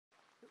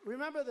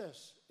remember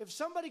this. If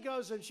somebody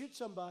goes and shoots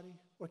somebody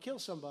or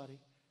kills somebody,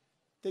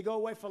 they go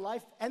away for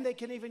life, and they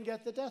can even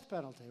get the death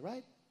penalty,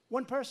 right?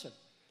 One person.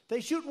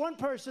 They shoot one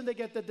person, they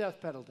get the death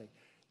penalty.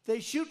 They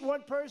shoot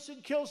one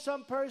person, kill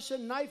some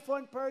person, knife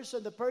one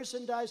person, the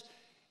person dies.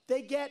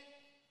 They get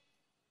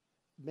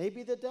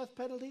maybe the death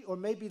penalty or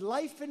maybe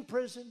life in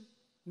prison,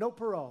 no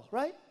parole,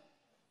 right?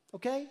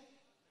 Okay?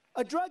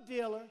 A drug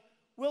dealer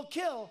will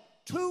kill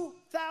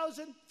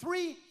 2,000,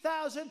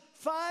 3,000,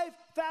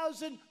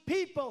 5,000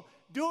 people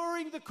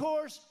during the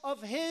course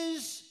of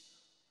his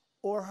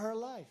or her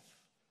life.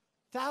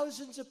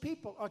 Thousands of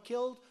people are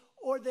killed,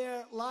 or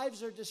their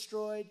lives are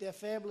destroyed, their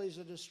families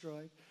are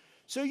destroyed.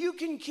 So you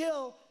can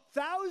kill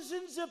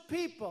thousands of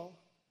people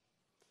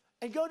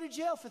and go to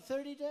jail for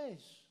 30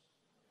 days.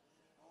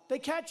 They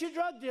catch a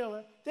drug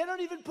dealer, they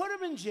don't even put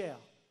him in jail.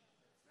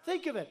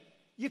 Think of it.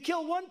 You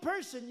kill one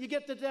person, you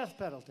get the death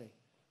penalty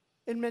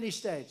in many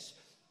states.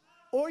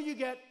 Or you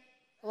get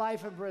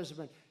life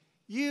imprisonment.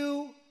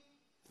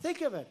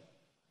 Think of it.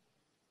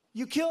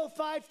 You kill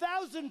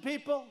 5,000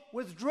 people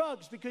with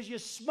drugs because you're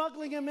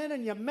smuggling them in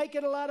and you're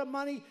making a lot of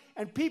money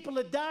and people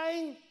are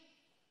dying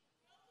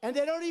and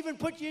they don't even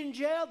put you in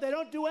jail. They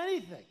don't do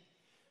anything.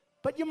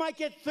 But you might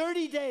get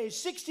 30 days,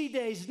 60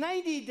 days,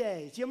 90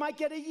 days. You might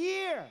get a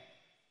year.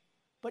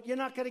 But you're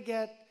not going to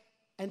get,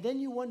 and then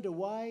you wonder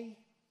why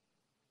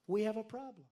we have a problem.